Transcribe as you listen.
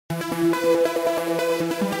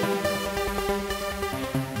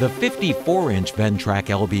The 54-inch Ventrac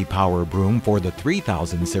LB Power Broom for the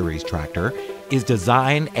 3000 series tractor is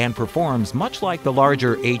designed and performs much like the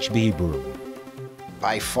larger HB Broom.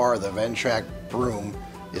 By far, the Ventrac Broom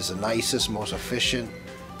is the nicest, most efficient,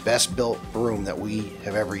 best built broom that we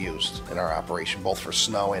have ever used in our operation, both for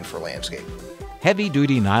snow and for landscape.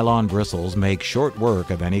 Heavy-duty nylon bristles make short work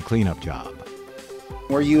of any cleanup job.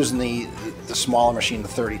 We're using the smaller machine, the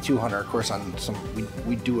 3200. Of course, on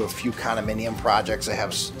we do a few condominium projects that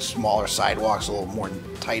have smaller sidewalks, a little more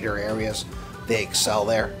tighter areas. They excel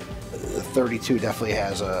there. The 32 definitely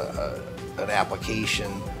has an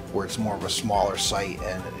application where it's more of a smaller site,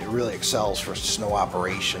 and it really excels for snow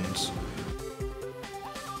operations